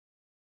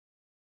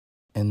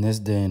In this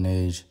day and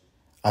age,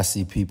 I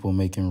see people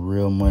making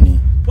real money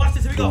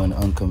doing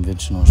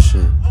unconventional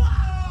shit.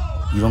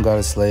 You don't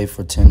gotta slave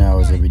for 10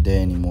 hours every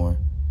day anymore.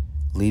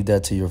 Leave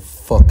that to your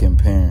fucking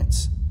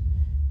parents.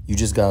 You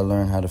just gotta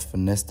learn how to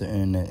finesse the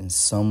internet in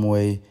some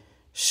way,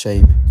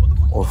 shape,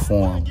 or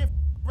form.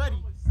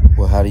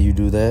 Well, how do you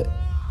do that?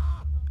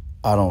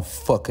 I don't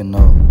fucking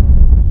know.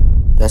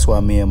 That's why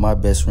me and my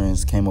best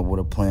friends came up with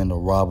a plan to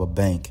rob a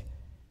bank.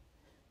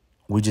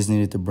 We just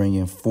needed to bring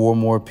in 4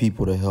 more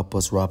people to help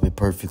us rob it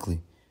perfectly.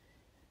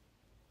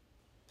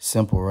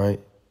 Simple,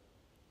 right?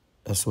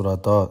 That's what I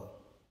thought.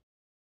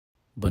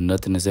 But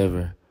nothing is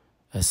ever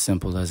as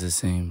simple as it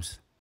seems.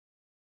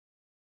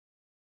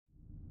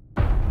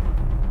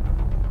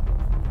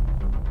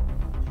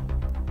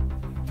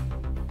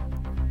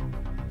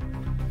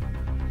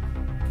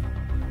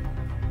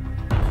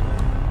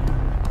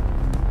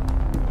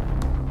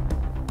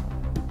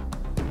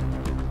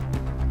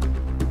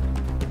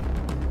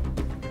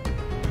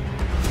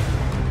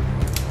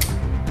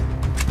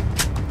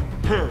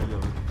 Hell yeah,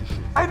 look at this shit.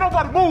 Ain't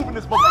nobody moving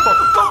this motherfucker. Shut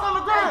the fuck on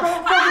the ground.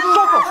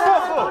 Shut the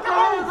fuck up.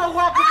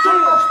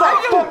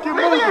 Stop fucking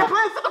moving. Leave me in,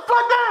 please. Sit the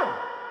fuck down.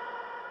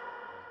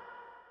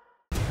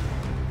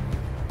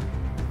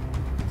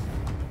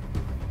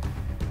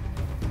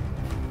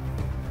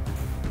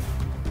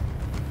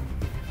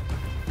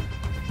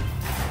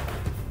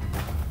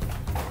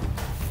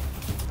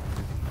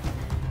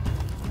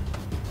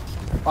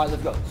 All right,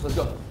 let's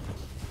go.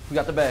 We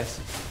got the bags.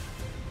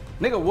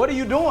 Nigga, what are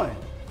you doing?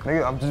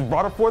 Nigga, I just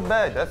brought a 4th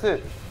bag. That's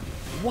it.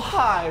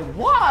 Why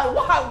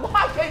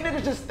can't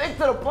niggas just stick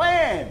to the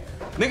plan?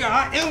 Nigga,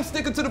 I am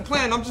sticking to the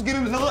plan. I'm just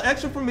getting a little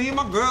extra for me and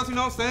my girls, you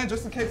know what I'm saying?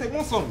 Just in case they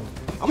want something.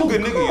 I'm a good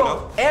nigga, you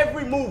know?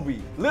 Every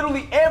movie,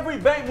 literally every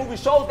bank movie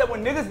shows that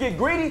when niggas get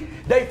greedy,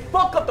 they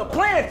fuck up the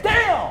plan.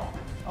 Damn!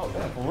 Oh,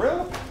 damn, for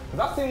real? Cause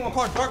I seen one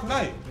called Dark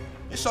Knight.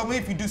 It showed me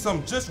if you do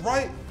something just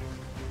right,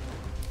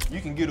 you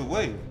can get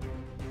away.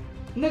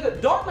 Nigga,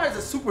 Dark Knight's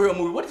a superhero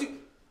movie. What did you...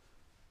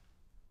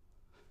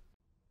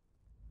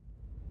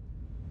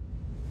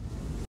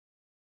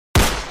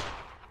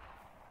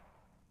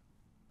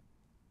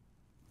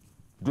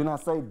 Did I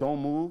say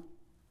don't move?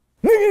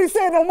 Nigga, you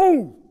said don't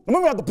move. The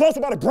movie have to blow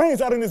somebody's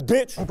brains out in this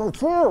bitch. Hey, bro,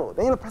 chill.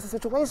 They in a pressing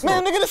situation.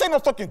 Man, nigga, this ain't no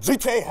fucking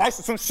GTA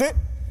heist or some shit.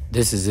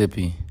 This is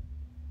Zippy.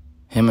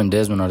 Him and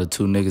Desmond are the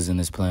 2 niggas in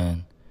this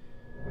plan.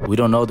 We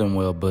don't know them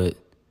well, but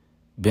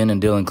Ben and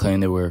Dylan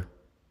claim they were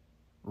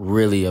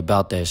really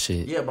about that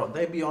shit. Yeah, bro,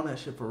 they be on that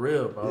shit for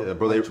real, bro. Yeah,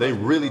 bro, they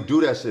really do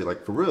that shit,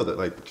 like, for real,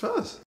 like,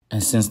 trust.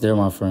 And since they're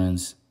my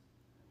friends,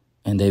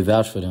 and they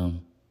vouch for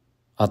them,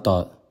 I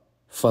thought,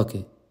 fuck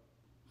it.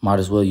 Might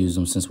as well use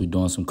them since we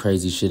doing some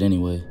crazy shit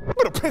anyway. You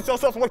better pinch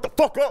yourself and wake the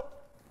fuck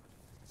up.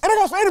 And it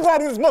goes for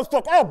anybody in this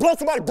motherfucker. I'll blow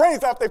somebody's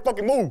brains out if they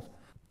fucking move.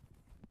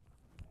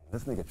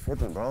 This nigga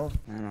tripping, bro.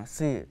 Man, I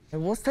see it. Hey,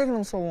 what's taking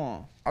them so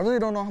long? I really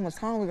don't know how much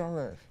time we got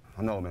left.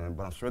 I know, man,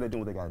 but I'm sure they're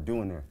doing what they gotta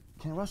do in there.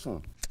 Can't rush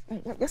them.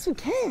 Yes, we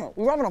can.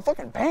 We're robbing a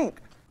fucking bank.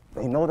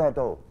 They know that,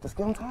 though. Just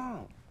give them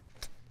time.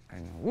 I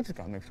know. We just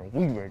gotta make sure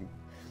we ready.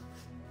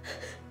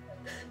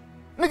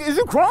 Nigga, is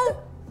you crying?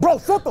 Bro,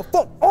 shut the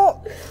fuck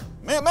up.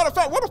 Man, matter of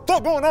fact, what the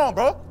fuck going on,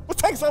 bro?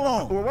 What's taking so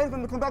long? We're waiting for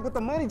them to come back with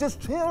the money. Just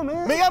chill,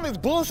 man. Man, y'all niggas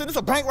bullshit. This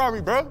a bank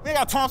robbery, bro. We ain't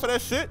got time for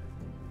that shit.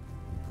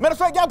 Matter of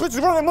fact, y'all bitches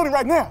running that money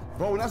right now.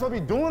 Bro, we're not supposed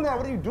to be doing that.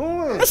 What are you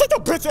doing? Man, shut your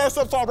bitch ass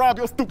up so I rob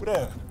your stupid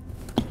ass.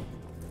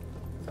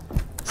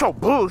 So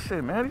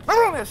bullshit, man. Man,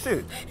 run that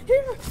shit.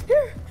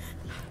 Here.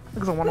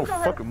 Niggas don't want no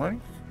fucking money.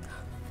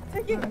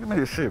 Thank you. Man, give me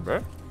this shit, bro.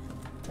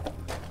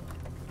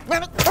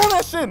 Man, run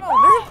that shit.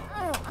 No,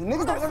 The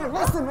niggas don't ever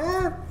listen,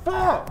 man.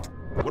 Fuck.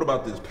 What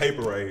about this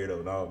paper right here,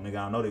 though, dog?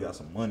 Nigga, I know they got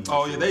some money.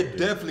 Oh, yeah, they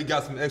definitely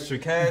got some extra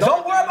cash.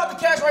 Don't worry about the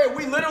cash right here.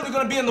 We literally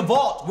gonna be in the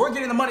vault. We're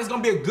getting the money. It's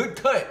gonna be a good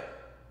cut.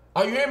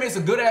 Are you hearing me? It's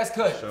a good ass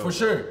cut, for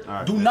sure.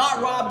 Right, Do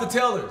not rob the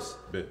tellers.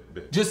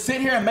 Bet. Just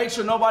sit here and make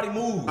sure nobody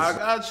moves. I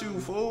got you,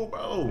 fool,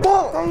 bro.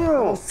 Fuck!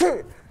 Damn!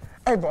 Shit!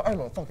 Hey,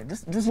 bro, fuck it.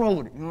 Just roll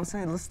with it. You know what I'm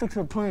saying? Let's stick to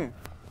the plan.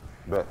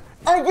 Bet.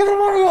 Hey, give the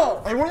money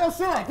up! Hey, where your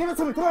shit at? Give it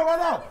to me. Come on, right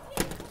now.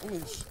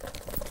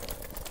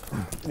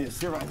 Give me a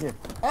shit right here.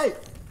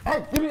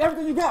 Hey, give me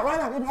everything you got right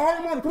now. Give me all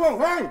your money. Come on,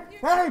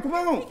 hurry, come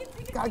on.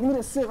 God, give me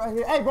that shit right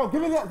here. Hey, bro,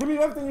 give me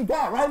everything you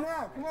got right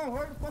now. Come on,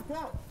 hurry the fuck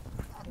up.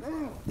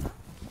 Damn.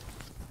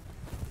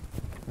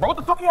 Bro, what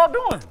the fuck are y'all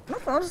doing?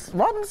 Nothing. I'm just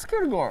robbing the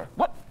security guard.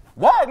 What?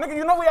 Why, nigga?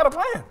 You know we had a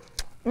plan.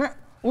 Man,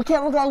 we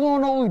can't look like we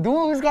don't know what we're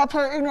doing. We just gotta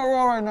play ignorant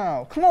role right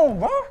now. Come on,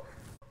 bro.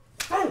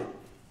 Hey.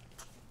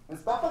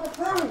 Stop fucking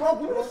playing, bro.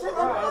 Give me this shit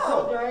right now. I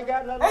told you I ain't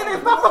got nothing. Hey,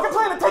 nigga, stop fucking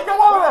playing and take your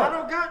wallet I out.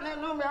 don't got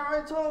nothing on me. I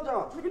already told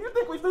y'all. Nigga, you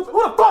think we stupid?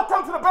 Who the fuck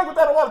come to the bank with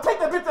that wallet? Take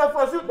that bitch out for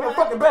us. You the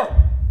fucking bank.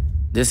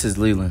 This is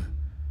Leland,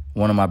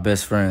 one of my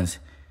best friends.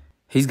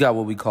 He's got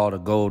what we call the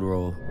gold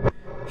roll.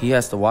 He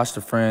has to watch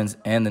the friends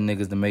and the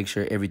niggas to make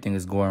sure everything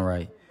is going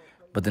right.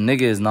 But the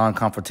nigga is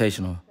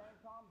non-confrontational.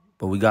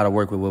 But we gotta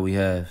work with what we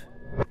have.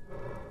 What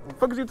the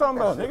fuck is you talking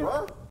about,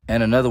 nigga?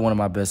 And another one of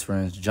my best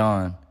friends,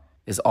 John,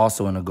 is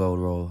also in the gold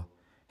roll.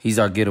 He's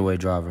our getaway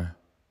driver.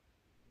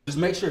 Just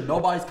make sure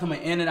nobody's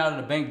coming in and out of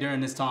the bank during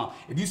this time.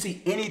 If you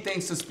see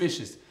anything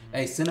suspicious,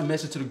 hey, send a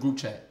message to the group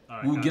chat.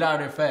 Right, we'll get out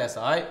of there fast,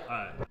 all right? All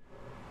right.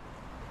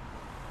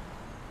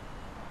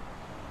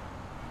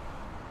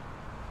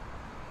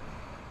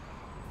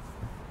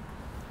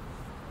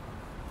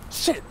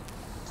 Shit.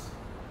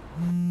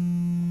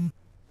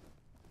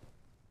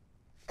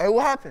 Hey,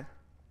 what happened?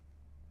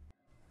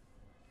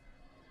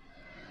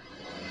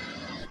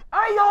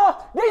 Hey,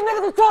 y'all! These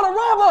niggas are trying to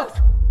rob us!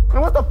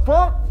 Man, what the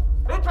fuck?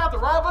 They tried to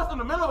rob us in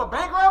the middle of a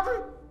bank robbery?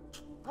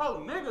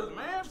 Bro, niggas,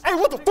 man. Hey,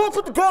 what the fuck?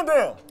 Put the gun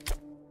down.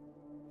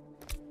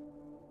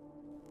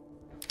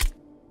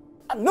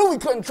 I knew we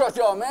couldn't trust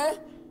y'all, man.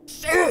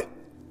 Shit.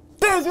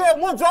 There's you had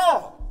one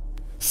job.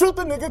 Shoot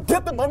the nigga,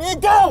 get the money,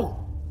 and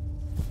go.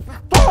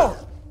 Fuck.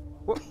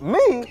 What,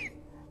 me?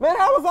 Man,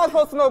 how was I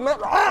supposed to know, man?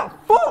 Ah,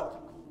 fuck!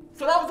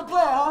 So that was the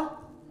plan, huh?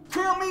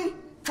 Kill me,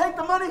 take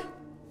the money,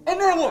 and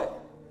then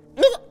what?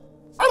 Nigga,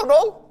 I don't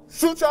know.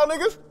 Shoot y'all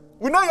niggas.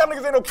 We know y'all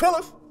niggas ain't no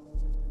killers.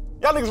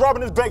 Y'all niggas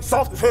robbing this bank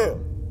soft as hell.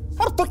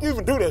 How the fuck you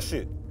even do that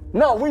shit?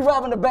 No, we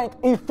robbing the bank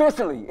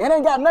efficiently. It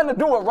ain't got nothing to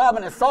do with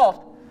robbing it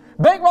soft.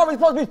 Bank robbery's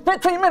supposed to be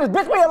 15 minutes.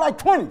 Bitch, we had like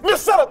 20.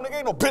 Just shut up, nigga.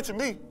 Ain't no bitching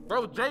me.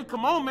 Bro, Jay,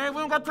 come on, man. We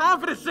don't got time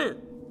for this shit.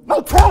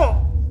 No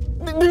time.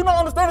 Do you not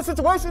understand the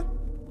situation?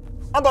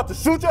 I'm about to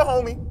shoot your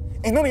homie,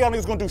 and none of y'all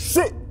niggas gonna do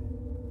shit.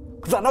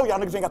 Cause I know y'all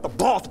niggas ain't got the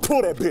balls to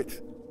pull that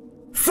bitch.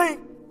 See?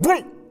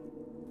 Wait.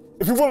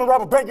 If you wanna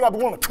rob a bank, you gotta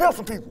be willing to kill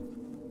some people.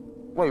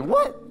 Wait,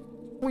 what?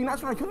 We not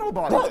trying to kill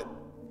nobody. What?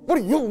 What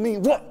do you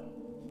mean, what?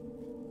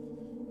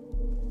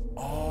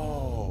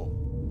 Oh,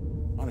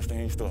 I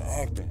understand you still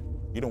acting.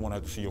 You don't want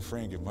to have to see your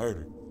friend get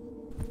murdered.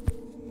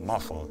 My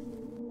fault.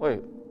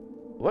 Wait,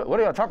 what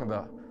are y'all talking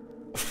about?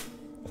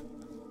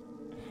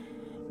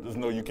 Just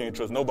know you can't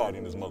trust nobody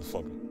in this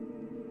motherfucker.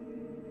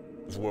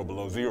 This world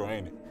below zero,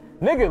 ain't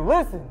it? Nigga,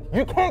 listen,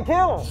 you can't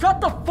kill him.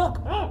 Shut the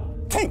fuck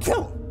up. Can't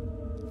kill him.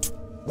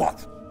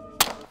 What?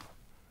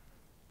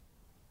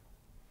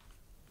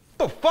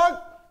 The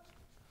fuck?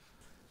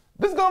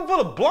 This gun full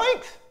of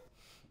blanks?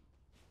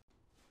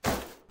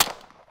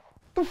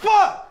 The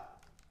fuck?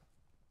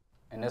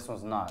 And this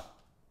one's not.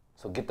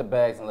 So get the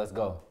bags and let's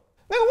go.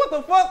 Nigga, what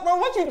the fuck, bro?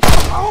 What you?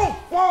 Oh,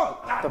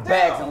 fuck! God The damn.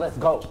 bags and let's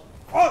go.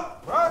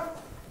 Fuck, bro.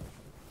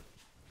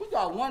 We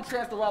got one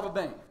chance to rob a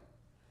bank.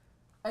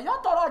 And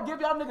y'all thought I'd give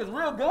y'all niggas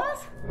real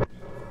guns?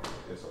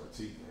 That's RT.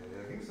 Yeah,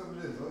 give me some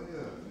of this. Oh,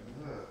 yeah.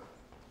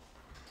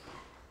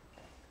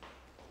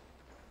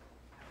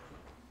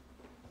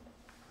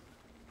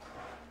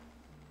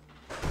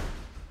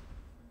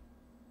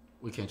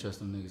 We can't trust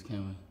them niggas,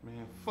 can we?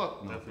 Man,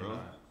 fuck no, bro.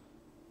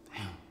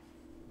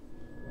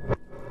 Damn.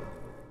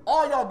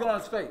 All y'all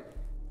guns fake.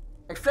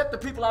 Except the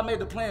people I made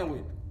the plan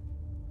with.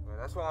 Man,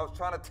 that's what I was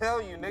trying to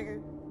tell you,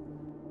 nigga.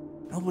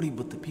 Nobody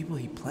but the people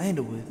he planned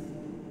it with.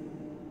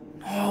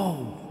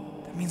 No,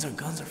 that means our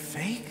guns are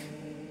fake?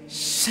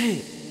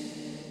 Shit,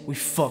 we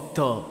fucked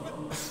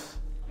up.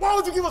 Why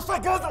would you give us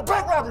fake guns in a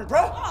bank robbery,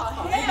 bro?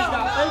 Oh, hell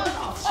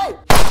no.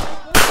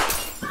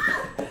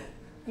 Hey!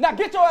 Now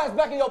get your ass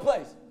back in your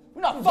place.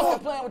 We're not fucking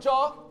playing with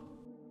y'all.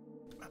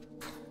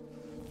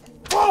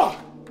 Fuck!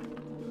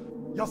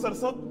 Y'all set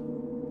us up?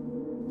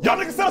 Y'all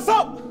niggas set us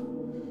up?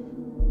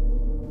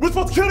 We're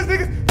supposed to kill these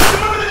niggas?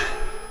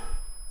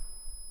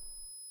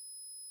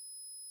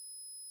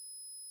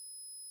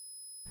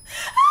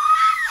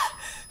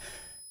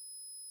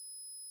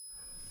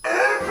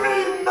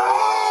 Every no!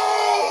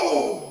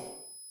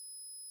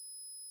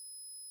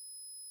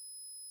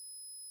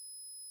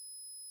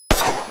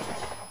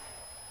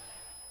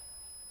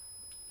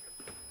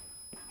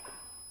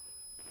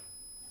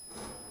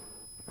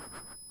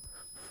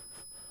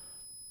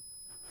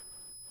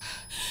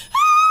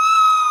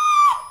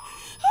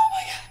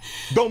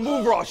 Don't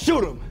move or I'll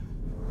shoot him.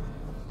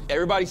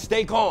 Everybody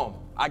stay calm.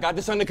 I got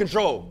this under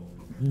control.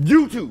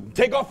 You two,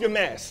 take off your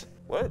masks.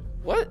 What?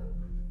 What?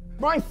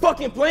 Bro, I ain't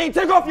fucking playing.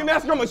 Take off your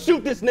mask or I'm gonna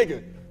shoot this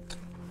nigga.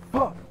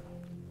 Fuck.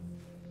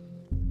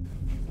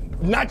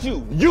 Not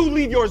you. You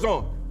leave yours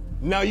on.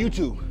 Now you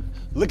two,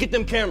 look at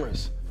them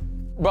cameras.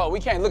 Bro, we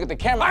can't look at the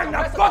camera. I'm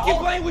not fucking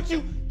playing with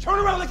you. Turn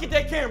around, look at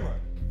that camera.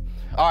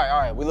 All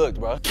right, we looked,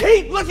 bro.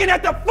 Keep looking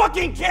at the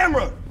fucking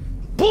camera.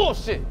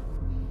 Bullshit.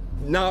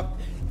 Nah,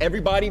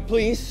 everybody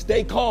please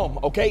stay calm,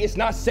 okay? It's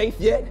not safe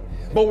yet,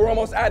 but we're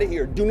almost out of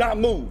here. Do not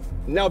move.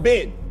 Now,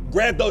 Ben,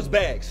 grab those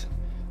bags.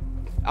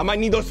 I might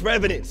need those for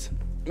evidence.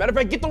 Matter of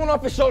fact, get the one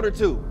off his shoulder,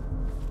 too.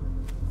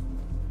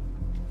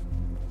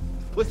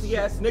 Pussy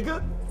ass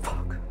nigga.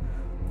 Fuck,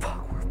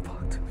 we're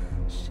fucked.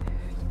 Shit.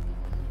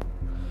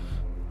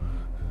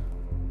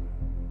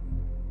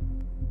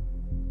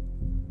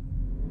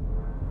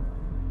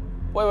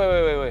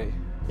 Wait.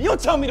 You don't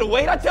tell me to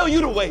wait, I tell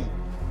you to wait.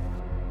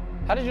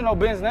 How did you know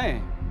Ben's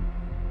name?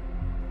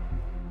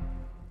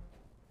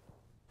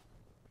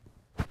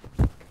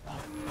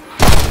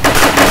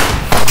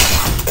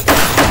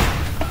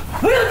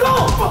 Let's go!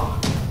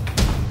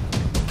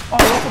 Oh,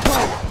 what's the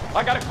plan?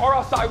 I got a car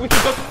outside, we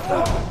can go.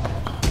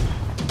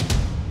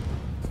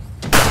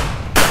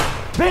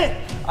 Ben!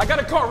 I got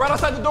a car right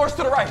outside the doors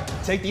to the right.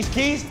 Take these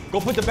keys, go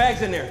put the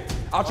bags in there.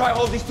 I'll try to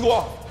hold these two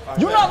off.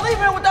 You're not leaving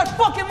here with that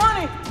fucking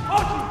money!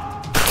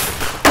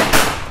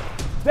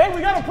 Dave,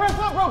 we gotta press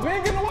up, bro. We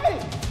ain't getting away.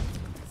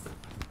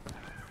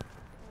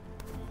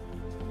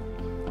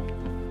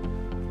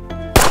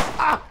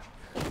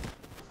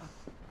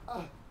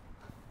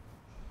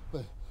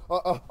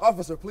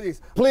 Officer,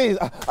 please. Please.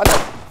 I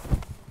don't...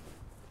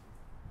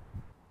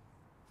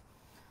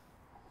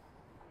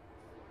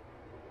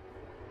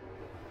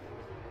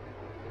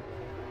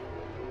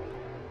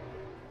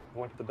 You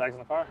want to put the bags in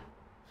the car?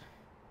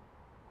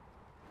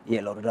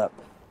 Yeah, load it up.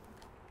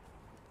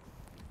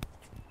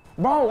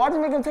 Bro, why do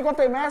you make them take off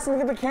their masks and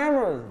look at the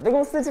cameras? They're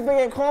gonna snitch if they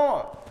get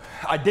caught.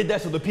 I did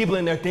that so the people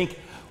in there think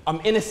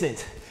I'm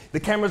innocent. The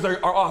cameras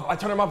are off. I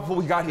turned them off before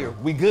we got here.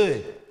 We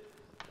good.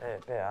 Yeah,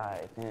 all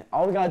right, man.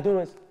 All we gotta do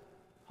is,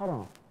 hold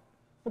on.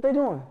 What they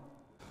doing?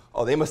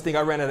 Oh, they must think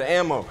I ran out of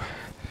ammo.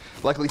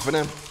 Luckily for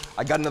them,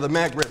 I got another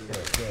mag ready.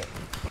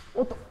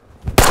 What the?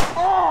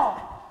 Oh!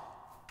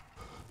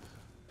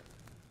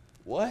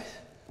 What?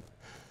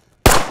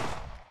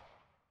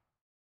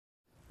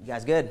 You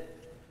guys good?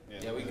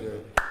 Yeah, we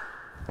good.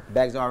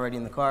 Bags are already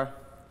in the car.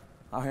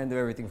 I'll handle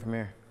everything from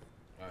here.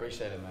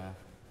 Appreciate it, man.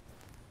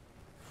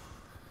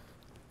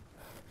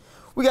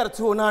 We got a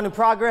 209 in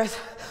progress.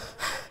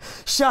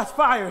 Shots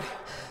fired.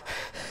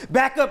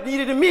 Backup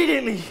needed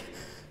immediately.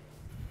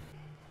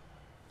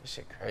 This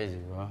shit crazy,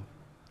 bro.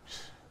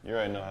 You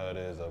already know how it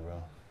is, though,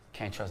 bro.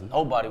 Can't trust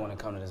nobody when it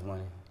comes to this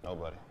money.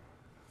 Nobody.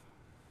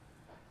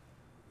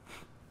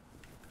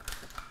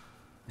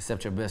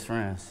 Except your best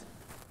friends.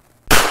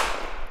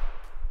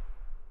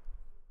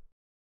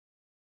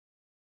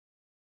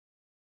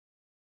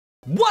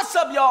 What's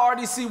up, y'all?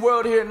 RDC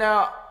World here.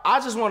 Now, I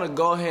just want to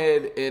go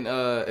ahead and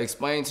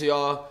explain to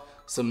y'all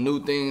some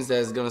new things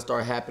that's going to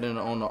start happening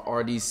on the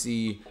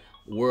RDC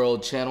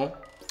World channel.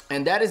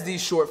 And that is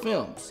these short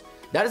films.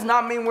 That does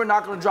not mean we're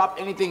not going to drop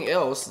anything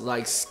else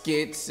like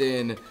skits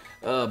and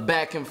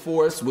back and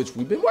forth, which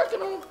we've been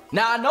working on.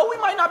 Now, I know we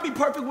might not be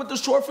perfect with the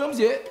short films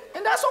yet,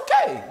 and that's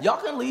okay.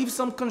 Y'all can leave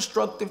some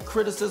constructive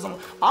criticism.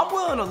 I'm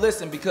willing to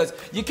listen because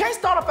you can't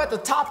start up at the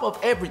top of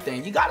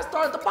everything. You gotta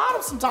start at the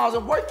bottom sometimes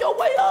and work your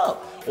way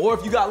up. Or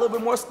if you got a little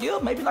bit more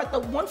skill, maybe like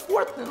the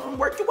 1/4 and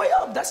work your way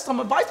up. That's some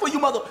advice for you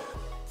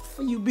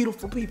for you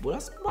beautiful people.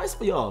 That's advice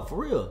for y'all, for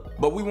real.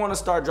 But we wanna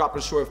start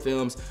dropping short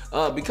films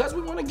because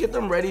we wanna get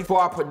them ready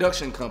for our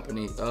production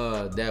company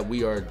that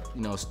we are,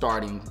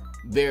 starting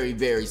very,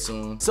 very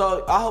soon.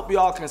 So I hope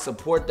y'all can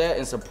support that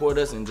and support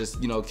us and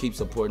just, keep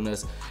supporting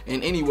us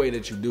in any way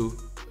that you do.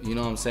 You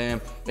know what I'm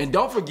saying? And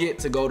don't forget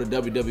to go to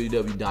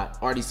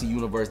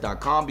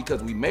www.rdcuniverse.com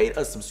because we made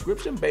a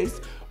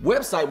subscription-based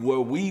website where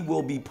we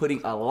will be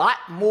putting a lot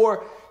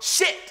more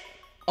shit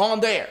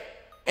on there.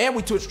 And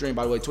we Twitch stream,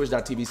 by the way,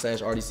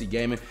 twitch.tv/RDC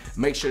Gaming.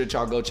 Make sure that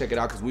y'all go check it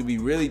out because we be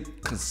really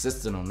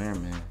consistent on there,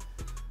 man.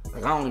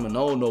 Like, I don't even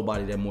know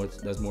nobody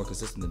that's more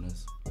consistent than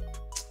us.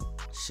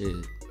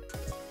 Shit.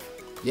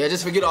 Yeah,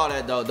 just forget all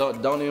that though.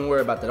 Don't even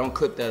worry about that. Don't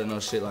clip that or no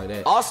shit like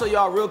that. Also,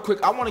 y'all, real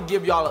quick, I want to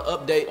give y'all an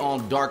update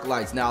on Dark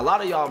Lights. Now, a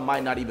lot of y'all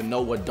might not even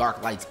know what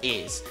Dark Lights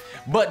is.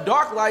 But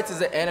Dark Lights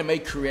is an anime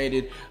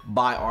created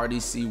by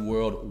RDC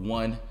World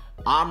 1.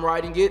 I'm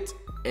writing it,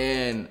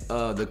 and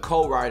the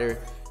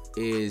co-writer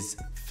is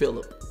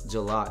Philip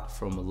Jalot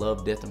from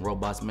Love, Death, and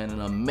Robots, man.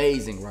 An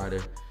amazing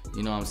writer.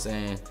 You know what I'm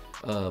saying?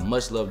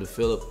 Much love to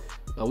Philip.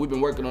 We've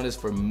been working on this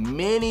for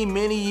many,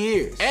 many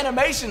years.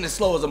 Animation is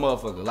slow as a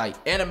motherfucker. Like,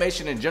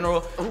 animation in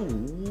general.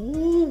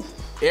 Ooh.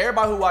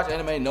 Everybody who watch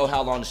anime know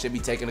how long the shit be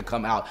taking to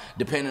come out,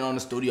 depending on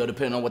the studio,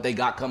 depending on what they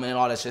got coming and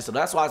all that shit. So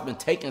that's why it's been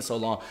taking so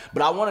long.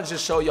 But I want to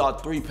just show y'all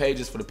 3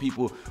 pages for the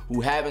people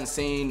who haven't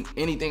seen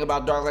anything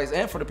about Dark Lights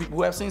and for the people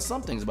who have seen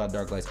some things about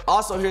Dark Lights.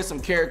 Also, here's some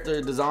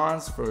character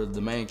designs for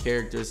the main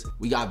characters.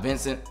 We got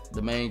Vincent,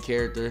 the main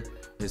character,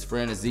 his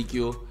friend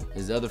Ezekiel,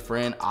 his other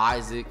friend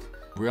Isaac,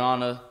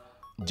 Brianna,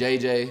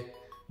 JJ.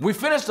 We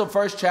finished the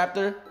first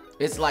chapter.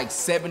 It's like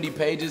 70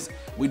 pages.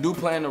 We do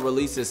plan to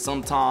release it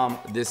sometime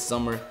this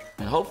summer.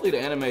 And hopefully the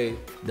anime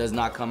does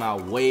not come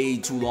out way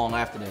too long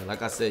after that.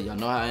 Like I said, y'all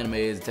know how anime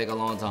is, it take a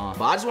long time.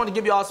 But I just want to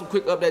give y'all some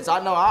quick updates.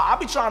 I know I'll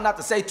be trying not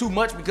to say too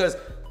much because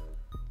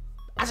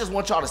I just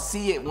want y'all to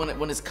see it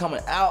when it's coming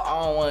out.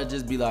 I don't want to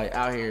just be like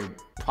out here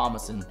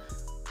promising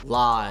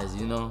lies,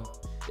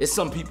 It's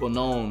some people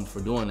known for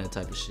doing that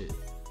type of shit.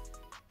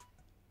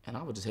 And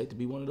I would just hate to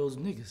be one of those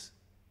niggas.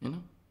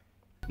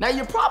 Now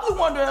you're probably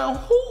wondering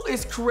who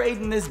is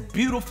creating this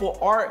beautiful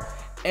art,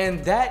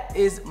 and that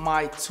is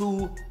my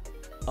 2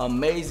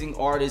 amazing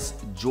artists,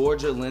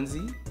 Georgia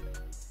Lindsay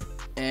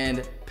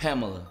and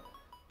Pamela.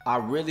 I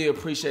really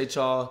appreciate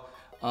y'all.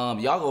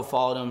 Y'all go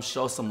follow them,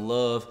 show some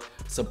love,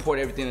 support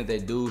everything that they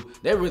do.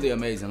 They're really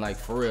amazing, like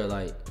for real.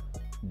 Like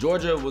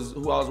Georgia was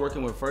who I was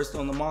working with first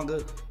on the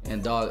manga,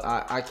 and dog,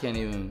 I can't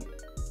even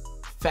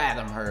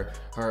fathom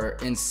her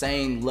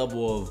insane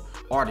level of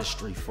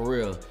artistry, for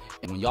real.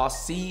 And when y'all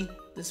see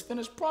this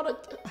finished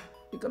product,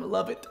 you're gonna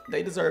love it.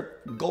 They deserve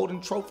golden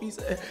trophies.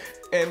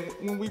 And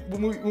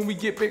when we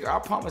get bigger, I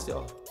promise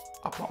y'all,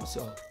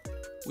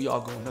 We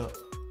all going up.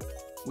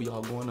 We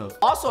all going up.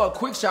 Also, a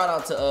quick shout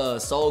out to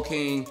Soul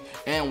King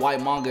and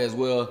White Manga as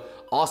well.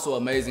 Also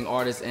amazing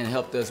artists and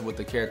helped us with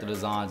the character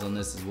designs on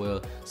this as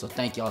well. So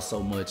thank y'all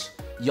so much.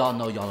 Y'all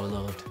know y'all are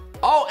loved.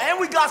 Oh, and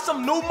we got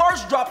some new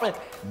merch dropping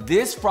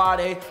this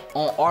Friday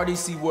on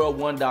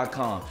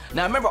RDCWorld1.com.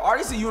 Now remember,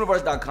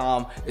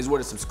 RDCUniverse.com is where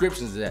the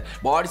subscriptions is at.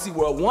 But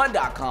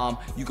RDCWorld1.com,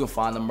 you can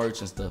find the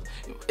merch and stuff.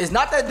 It's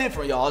not that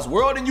different, y'all. It's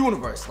World and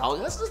Universe. So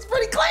that's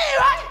pretty clean,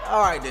 right?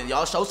 All right then,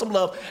 y'all show some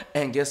love.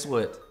 And guess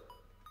what?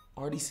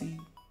 RDC,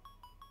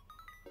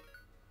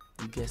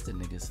 you guessed it,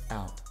 niggas,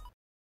 out.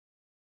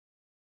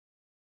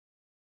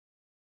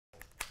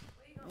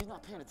 You're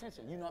not paying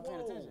attention. You're not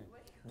paying attention.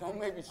 Don't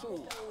make me shoot.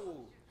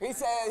 He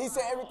said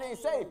everything's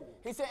safe.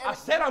 He said I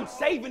said I'm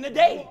saving the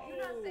day. You're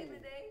not saving the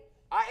day.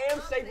 I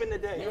am saving the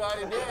day. You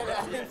already did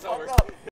that.